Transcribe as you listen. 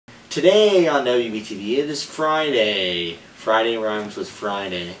Today on WBTV, it is Friday. Friday rhymes with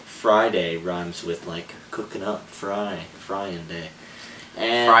Friday. Friday rhymes with, like, cooking up, frying day.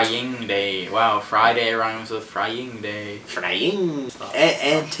 And Frying day. Wow, Friday rhymes with frying day. Frying.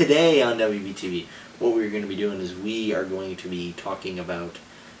 And today on WBTV, what we're going to be doing is we are going to be talking about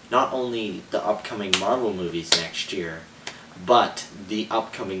not only the upcoming Marvel movies next year, but the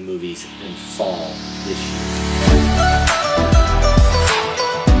upcoming movies in fall this year.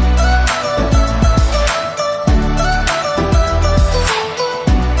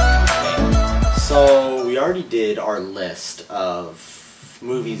 So we already did our list of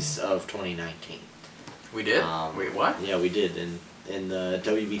movies of 2019. We did? Wait, what? Yeah, we did. In the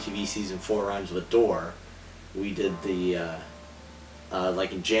WBTV Season 4 Rhymes with Door, we did the,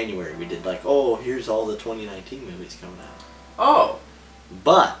 like in January, we did like, oh, here's all the 2019 movies coming out. Oh.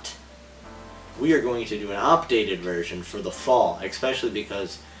 But we are going to do an updated version for the fall, especially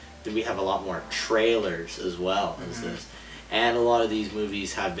because we have a lot more trailers as well as this. And a lot of these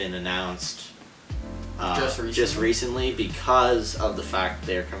movies have been announced just recently because of the fact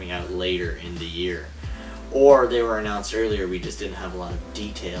they're coming out later in the year. Or they were announced earlier, we just didn't have a lot of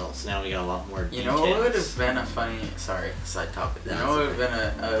details. Now we got a lot more details. You know what would have been a funny... Sorry, side topic. You know what would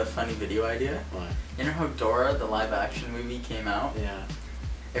have been a funny video idea? What? You know how Dora, the live-action movie, came out? Yeah.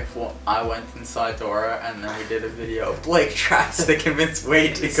 If I went and saw Dora, and then we did a video, Blake tries to convince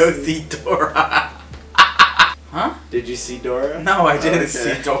Wade to go see Dora. Huh? Did you see Dora? No, I didn't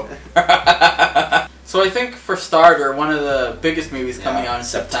see Dora. So I think for starter, one of the biggest movies coming out in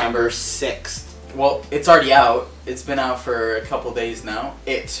September 6th. Well, it's already out. It's been out for a couple days now.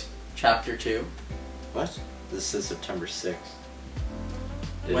 It, Chapter 2. What? This is September 6th.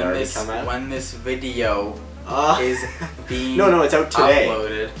 Did it already come out? When this video is being No, it's out today.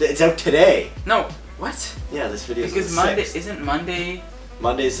 Uploaded. It's out today. No, what? Yeah, this video is because the 6th. Monday isn't Monday.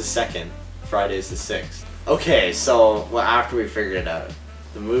 Monday is the 2nd. Friday is the 6th. Okay, so after we figured it out,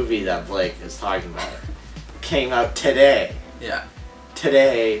 the movie that Blake is talking about came out today. Yeah.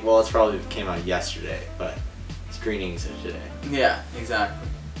 Today, well, it's probably came out yesterday, but screenings are today. Yeah, exactly.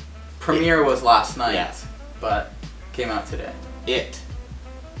 Premiere was last night, but came out today. It,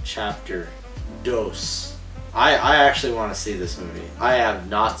 Chapter Dos. I actually want to see this movie. I have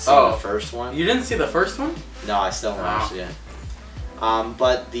not seen the first one. You didn't see the first one? No, I still haven't watched it yet.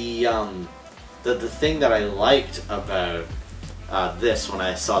 But the thing that I liked about this when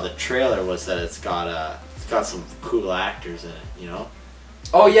I saw the trailer was that it's got some cool actors in it, you know?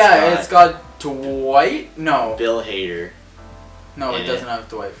 Oh yeah, it's got Dwight? No. Bill Hader. No, it doesn't have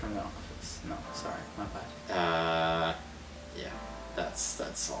Dwight from The Office. No, sorry, my bad. Yeah,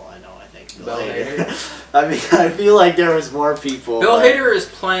 that's all I know, I think. Bill Hader? I mean, I feel like there was more people. Bill Hader is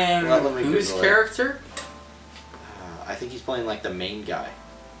playing whose Google character? I think he's playing like the main guy.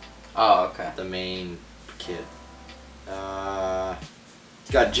 Oh, okay. The main kid.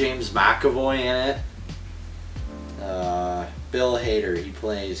 It's got James McAvoy in it. Bill Hader, he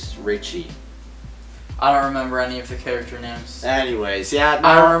plays Richie. I don't remember any of the character names. Anyways, yeah,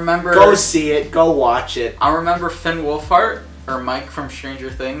 I remember. Go see it. Go watch it. I remember Finn Wolfhard or Mike from Stranger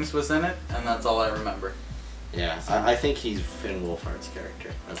Things was in it, and that's all I remember. Yeah, I think he's Finn Wolfhard's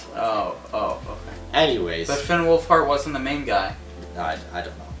character. That's what. Okay. Anyways, but Finn Wolfhard wasn't the main guy. I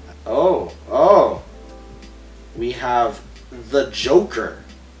don't know. Oh, we have The Joker.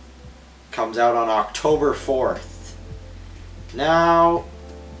 Comes out on October 4th. Now,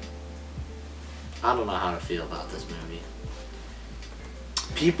 I don't know how to feel about this movie.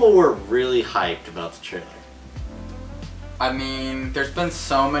 People were really hyped about the trailer. I mean, there's been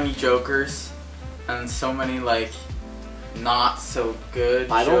so many Jokers, and so many, like, not so good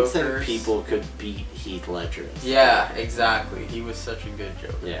Jokers. I don't think people could beat Heath Ledger. Yeah, exactly. He was such a good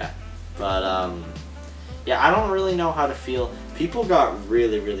Joker. Yeah. But, yeah, I don't really know how to feel. People got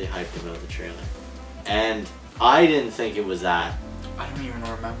really, really hyped about the trailer. And I didn't think it was that. I don't even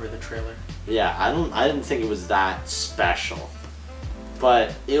remember the trailer. Yeah, I didn't think it was that special.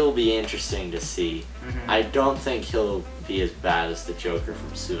 But it'll be interesting to see. I don't think he'll be as bad as the Joker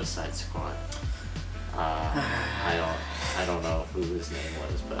from Suicide Squad. I don't know who his name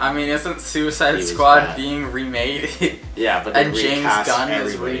was, but I mean, isn't Suicide Squad being remade? Yeah, but and James Gunn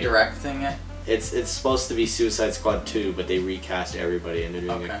is redirecting it. It's supposed to be Suicide Squad 2, but they recast everybody and they're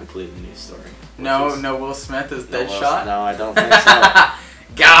doing a completely new story. No Will Smith is Deadshot? No, I don't think so.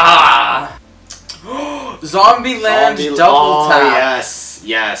 Gah! Zombieland Double Tap.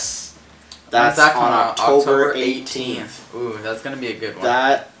 Yes. That's on October 18th. Ooh, that's gonna be a good one.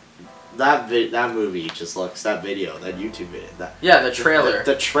 That movie just looks, that video, that YouTube video. Yeah, the trailer.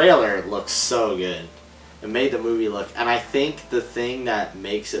 The trailer looks so good. It made the movie look, and I think the thing that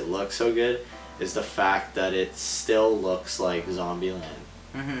makes it look so good is the fact that it still looks like Zombieland.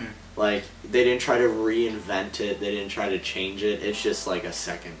 Mm-hmm. Like, they didn't try to reinvent it, they didn't try to change it, it's just like a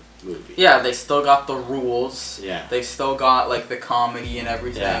second movie. Yeah, they still got the rules. Yeah. They still got, like, the comedy and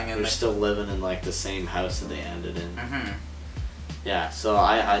everything. Yeah, and they're still living in, like, the same house that they ended in. Mm-hmm. Yeah, so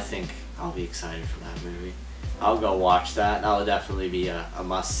I think I'll be excited for that movie. I'll go watch that. That'll definitely be a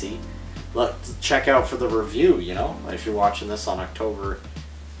must-see. Look, check out for the review, you know? If you're watching this on October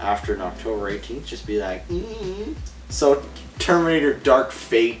 18th, just be like, So, Terminator Dark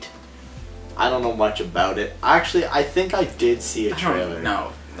Fate. I don't know much about it. Actually, I think I did see a trailer.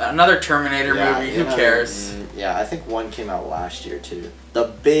 No. Another Terminator movie, who cares? Yeah, I think one came out last year, too.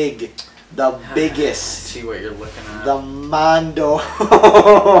 The biggest. See what you're looking at. The Mando.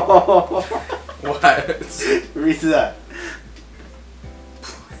 What? Read that.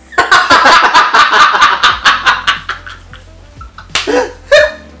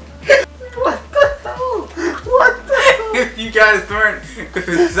 What the hell? What the hell? If you guys weren't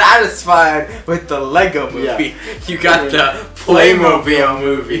satisfied with the Lego movie, you got the Playmobil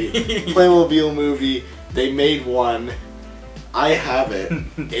movie. Playmobil movie. They made one. I have it.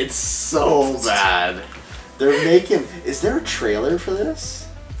 It's so bad. They're making... Is there a trailer for this?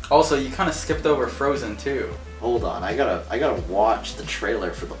 Also, you kind of skipped over Frozen too. Hold on, I gotta watch the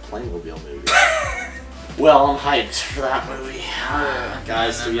trailer for the Playmobil movie. Well, I'm hyped for that movie.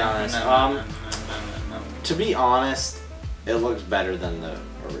 Guys, to be honest. To be honest, it looks better than the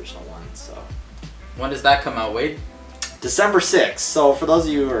original one, so... When does that come out, Wade? December 6th. So, for those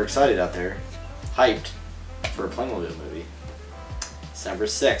of you who are excited out there, hyped for a Playmobil movie. December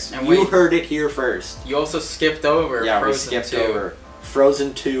 6th. And you heard it here first. You also skipped over Frozen we skipped 2. over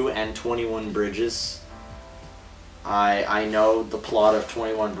Frozen 2 and 21 Bridges. I know the plot of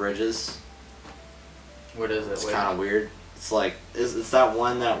 21 Bridges. What is it? It's kind of weird. It's like, it's that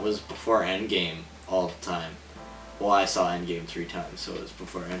one that was before Endgame all the time. Well, I saw Endgame 3 times, so it was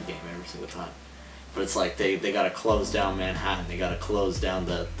before Endgame every single time. But it's like, they gotta close down Manhattan. They gotta close down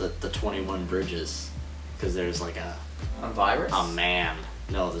the 21 Bridges. Because there's like a virus? A man.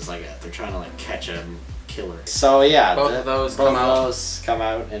 No, there's like they're trying to like catch a killer. So yeah, both of those come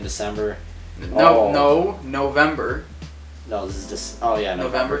out in December. No, November. No, this is just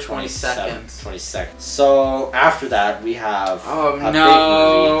November 22nd. 22nd. So after that we have big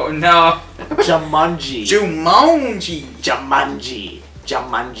movie.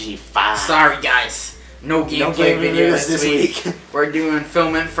 Jumanji 5. Sorry guys, no gameplay videos this week. We're doing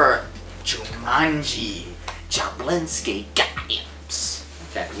filming for Jumanji. Jablinski Games.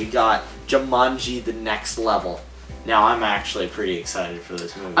 Okay, we got Jumanji the Next Level. Now I'm actually pretty excited for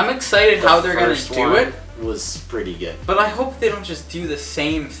this movie. I'm excited how they're gonna do it. Was pretty good. But I hope they don't just do the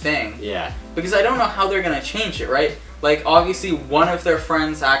same thing. Yeah. Because I don't know how they're gonna change it, right? Like obviously one of their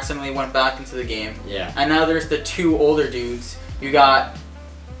friends accidentally went back into the game. Yeah. And now there's the 2 older dudes. You got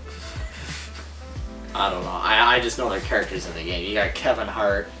I don't know. I just know their characters in the game. You got Kevin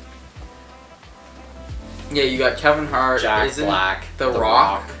Hart. Yeah, you got Kevin Hart, Jack Black, The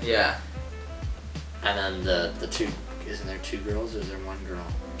Rock. Yeah. And then the 2, isn't there 2 girls or is there 1 girl?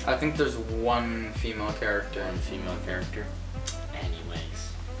 I think there's 1 female character. 1 female character.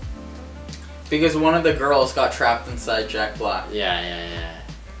 Anyways. Because one of the girls got trapped inside Jack Black. Yeah.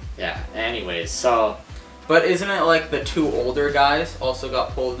 Anyways, so... But isn't it like the 2 older guys also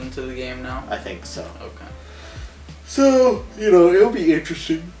got pulled into the game now? I think so. Okay. So, it'll be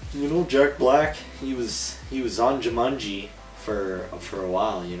interesting. Jack Black, he was on Jumanji for a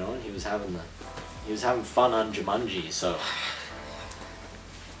while, and he was having fun on Jumanji. So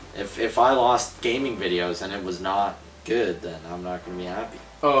if I lost gaming videos and it was not good, then I'm not gonna be happy.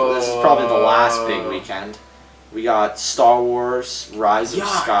 So this is probably the last big weekend. We got Star Wars: Rise of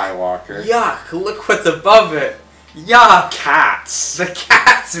Skywalker. Yuck! Look what's above it. Yuck! Cats. The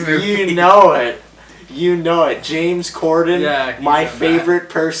Cats movie. You know it. James Corden, my favorite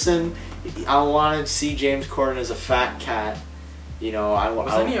person. I wanted to see James Corden as a fat cat.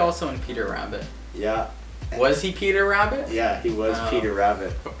 Wasn't he also in Peter Rabbit? Yeah. Was he Peter Rabbit? Yeah, he was Peter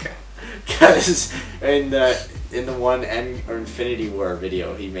Rabbit. Okay. Because in the one Infinity War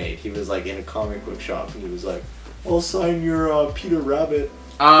video he made, he was like in a comic book shop and he was like, "I'll sign your Peter Rabbit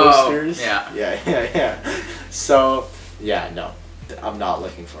posters." Yeah. So no, I'm not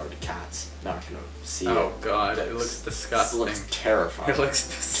looking forward to Cats. Not gonna see it. Oh god, it looks disgusting. It looks terrifying. It looks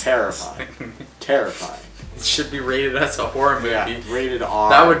disgusting. Terrifying. It should be rated as a horror movie. Yeah, rated R.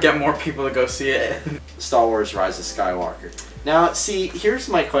 That would get more people to go see it. Star Wars: Rise of Skywalker. Now, see, here's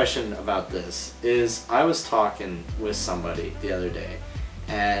my question about this. Is I was talking with somebody the other day,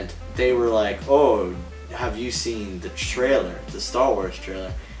 and they were like, "Oh, have you seen the trailer, the Star Wars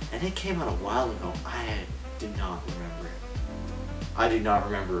trailer? And it came out a while ago. I do not remember it. I do not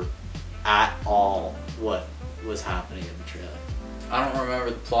remember at all what was happening in the trailer. I don't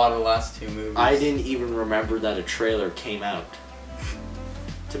remember the plot of the last two movies. I didn't even remember that a trailer came out,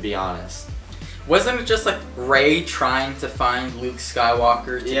 to be honest. Wasn't it just like Rey trying to find Luke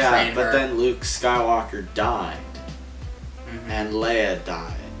Skywalker to train but her? then Luke Skywalker died. Mm-hmm. And Leia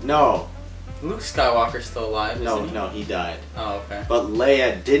died. No. Luke Skywalker's still alive, isn't he? No, he died. Oh, okay. But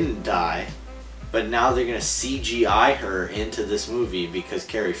Leia didn't die. But now they're going to CGI her into this movie because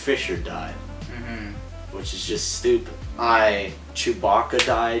Carrie Fisher died. Mm-hmm. Which is just stupid. Chewbacca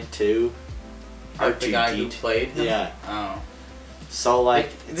died too. The guy who played him? Yeah. Oh. So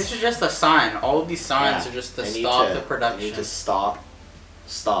like this is just a sign. All of these signs are just to stop the production. They need to stop,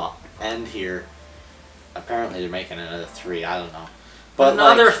 end here. Apparently they're making another 3. I don't know. But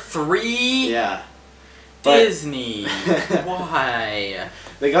another 3? Yeah. Disney. Why?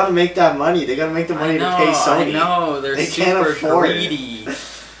 They gotta make that money. They gotta make the money to pay Sony. I know. They're they super can't afford greedy.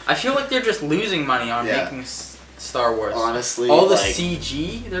 I feel like they're just losing money on making Star Wars. Honestly, all the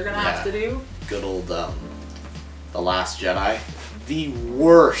CG they're gonna have to do. Good old The Last Jedi, the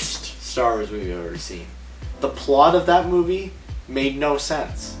worst Star Wars movie I've ever seen. The plot of that movie made no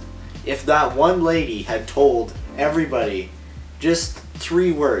sense. If that one lady had told everybody just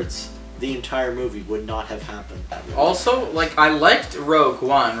 3 words, the entire movie would not have happened. Also, like, I liked Rogue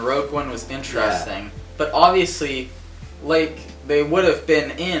One. Rogue One was interesting. Yeah. But obviously, like, they would have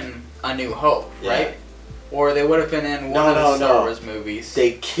been in A New Hope, right? Or they would have been in one of the Star Wars movies.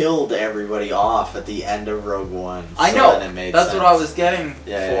 They killed everybody off at the end of Rogue One. I know. That's what I was getting for.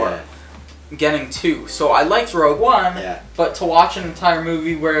 Yeah. Getting to. So I liked Rogue One, but to watch an entire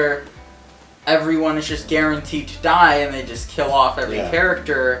movie where everyone is just guaranteed to die and they just kill off every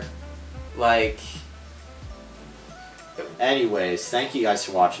character, like... Anyways, thank you guys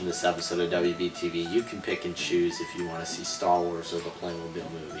for watching this episode of WBTV. You can pick and choose if you want to see Star Wars or the Playmobil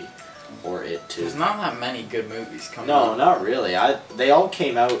movie. Or It Too. There's not that many good movies coming out. No, not really. They all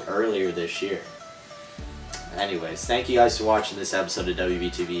came out earlier this year. Anyways, thank you guys for watching this episode of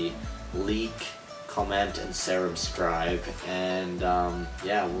WBTV. Leak, comment, and subscribe. And,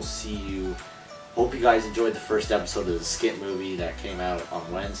 yeah, we'll see you. Hope you guys enjoyed the first episode of the Skit movie that came out on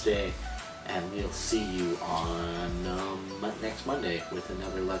Wednesday. And we'll see you on next Monday with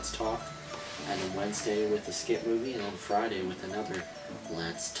another Let's Talk. And on Wednesday with the Skit movie. And on Friday with another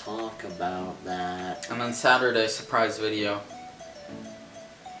Let's Talk About That. And on Saturday, surprise video.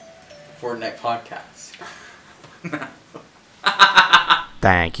 Fortnite podcast.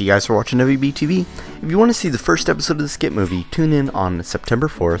 Thank you guys for watching WBTV. If you want to see the first episode of the Skit movie, tune in on September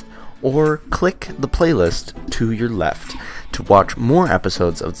 4th. Or click the playlist to your left to watch more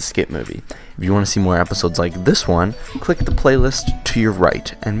episodes of the Skit movie. If you want to see more episodes like this one, click the playlist to your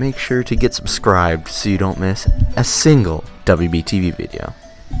right and make sure to get subscribed so you don't miss a single WBTV video.